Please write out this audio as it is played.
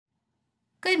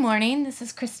Good morning, this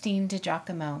is Christine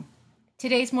DiGiacomo.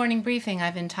 Today's morning briefing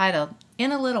I've entitled,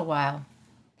 In a Little While.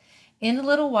 In a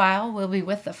little while we'll be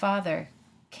with the Father.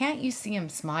 Can't you see him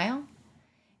smile?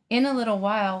 In a little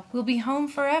while we'll be home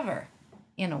forever.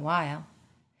 In a while.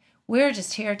 We're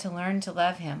just here to learn to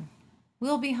love him.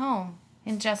 We'll be home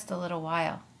in just a little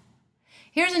while.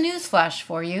 Here's a news flash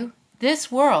for you.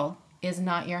 This world is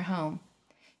not your home.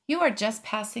 You are just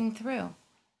passing through.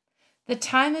 The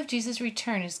time of Jesus'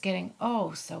 return is getting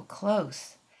so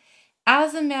close.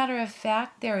 As a matter of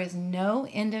fact, there is no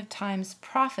end of times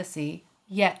prophecy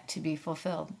yet to be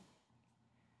fulfilled.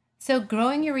 So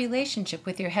growing your relationship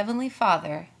with your Heavenly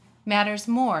Father matters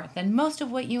more than most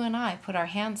of what you and I put our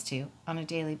hands to on a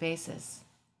daily basis.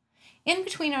 In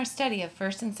between our study of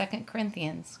 1st and 2nd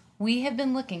Corinthians, we have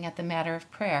been looking at the matter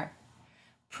of prayer.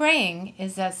 Praying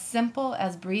is as simple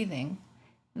as breathing,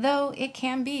 though it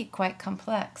can be quite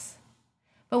complex.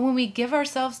 But when we give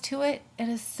ourselves to it, it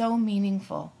is so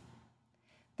meaningful.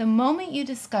 The moment you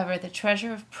discover the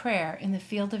treasure of prayer in the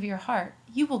field of your heart,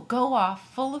 you will go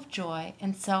off full of joy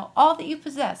and sell all that you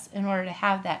possess in order to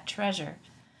have that treasure.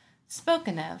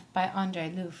 Spoken of by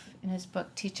André Louf in his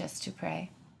book, Teach Us to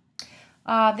Pray.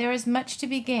 There is much to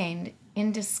be gained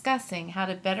in discussing how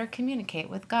to better communicate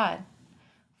with God.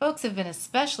 Folks have been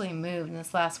especially moved in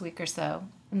this last week or so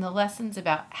in the lessons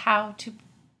about how to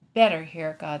better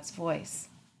hear God's voice.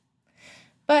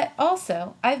 But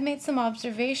also, I've made some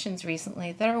observations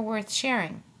recently that are worth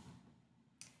sharing.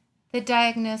 The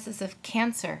diagnosis of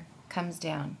cancer comes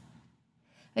down.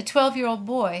 A 12-year-old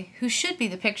boy who should be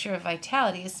the picture of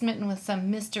vitality is smitten with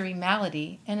some mystery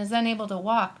malady and is unable to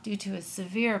walk due to his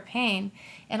severe pain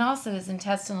and also his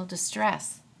intestinal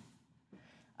distress.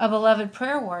 A beloved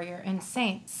prayer warrior and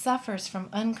saint suffers from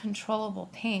uncontrollable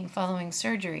pain following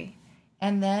surgery.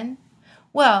 And then,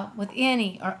 with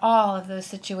any or all of those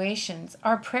situations,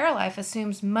 our prayer life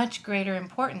assumes much greater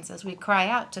importance as we cry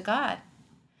out to God.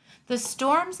 The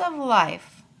storms of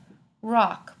life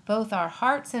rock both our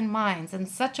hearts and minds in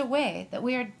such a way that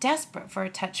we are desperate for a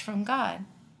touch from God.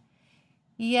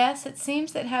 Yes, it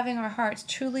seems that having our hearts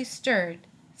truly stirred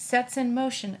sets in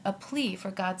motion a plea for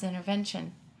God's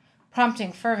intervention,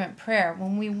 prompting fervent prayer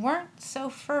when we weren't so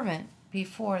fervent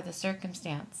before the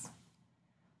circumstance.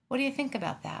 What do you think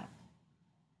about that?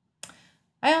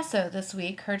 I also this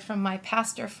week heard from my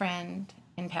pastor friend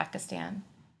in Pakistan.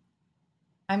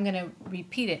 I'm going to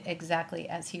repeat it exactly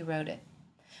as he wrote it.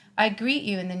 I greet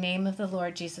you in the name of the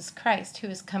Lord Jesus Christ, who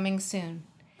is coming soon.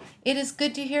 It is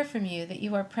good to hear from you that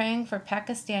you are praying for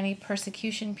Pakistani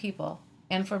persecution people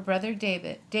and for Brother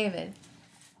David,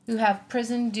 who have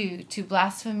prison due to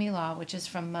blasphemy law, which is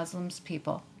from Muslims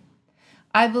people.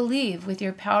 I believe with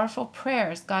your powerful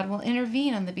prayers, God will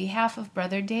intervene on the behalf of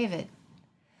Brother David.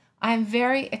 I am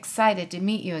very excited to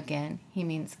meet you again, he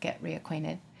means get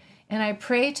reacquainted, and I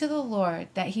pray to the Lord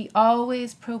that he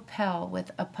always propel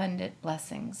with abundant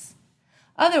blessings.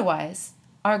 Otherwise,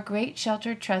 our Great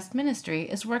Shelter Trust Ministry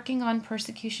is working on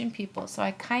persecution people, so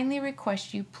I kindly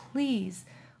request you please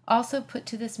also put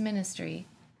to this ministry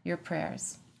your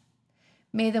prayers.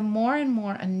 May the more and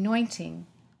more anointing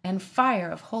and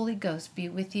fire of Holy Ghost be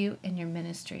with you in your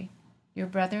ministry. Your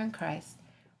brother in Christ,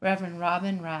 Reverend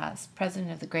Robin Raz,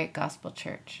 president of the Great Gospel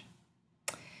Church.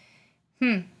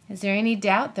 Is there any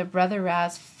doubt that Brother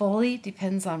Raz fully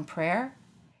depends on prayer,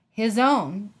 his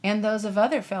own and those of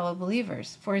other fellow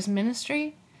believers, for his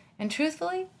ministry, and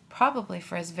truthfully, probably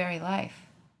for his very life?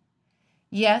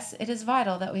 Yes, it is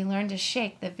vital that we learn to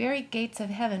shake the very gates of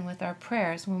heaven with our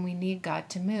prayers when we need God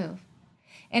to move.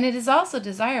 And it is also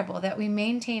desirable that we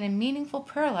maintain a meaningful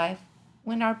prayer life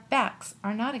when our backs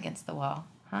are not against the wall,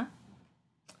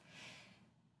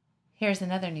 Here's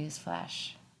another news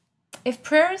flash. If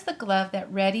prayer is the glove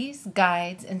that readies,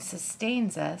 guides, and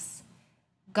sustains us,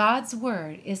 God's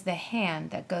word is the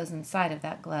hand that goes inside of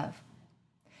that glove.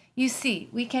 You see,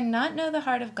 we cannot know the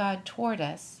heart of God toward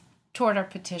us, toward our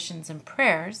petitions and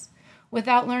prayers,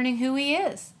 without learning who he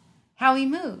is, how he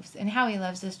moves, and how he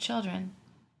loves his children.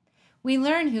 We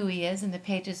learn who he is in the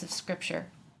pages of Scripture.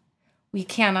 We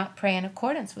cannot pray in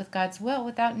accordance with God's will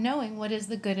without knowing what is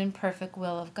the good and perfect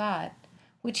will of God,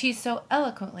 which he so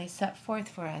eloquently set forth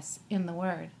for us in the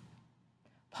Word.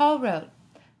 Paul wrote,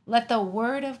 "Let the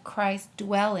word of Christ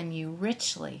dwell in you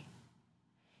richly."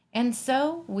 And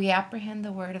so we apprehend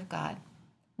the Word of God.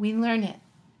 We learn it,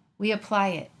 we apply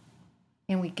it,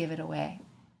 and we give it away.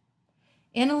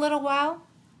 In a little while,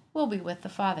 we'll be with the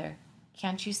Father.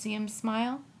 Can't you see him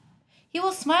smile? He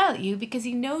will smile at you because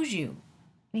he knows you,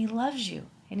 and he loves you,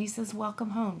 and he says,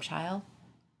 "Welcome home, child."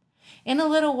 In a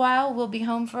little while, we'll be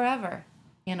home forever.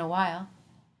 In a while.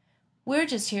 We're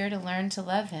just here to learn to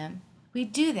love him. We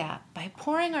do that by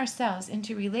pouring ourselves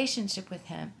into relationship with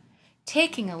Him,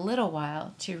 taking a little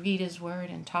while to read His Word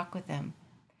and talk with Him.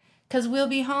 Because we'll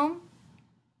be home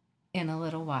in a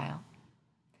little while.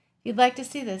 If you'd like to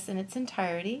see this in its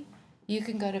entirety, you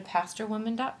can go to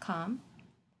pastorwoman.com,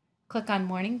 click on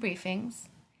Morning Briefings,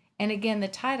 and again, the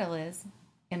title is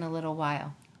In a Little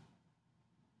While.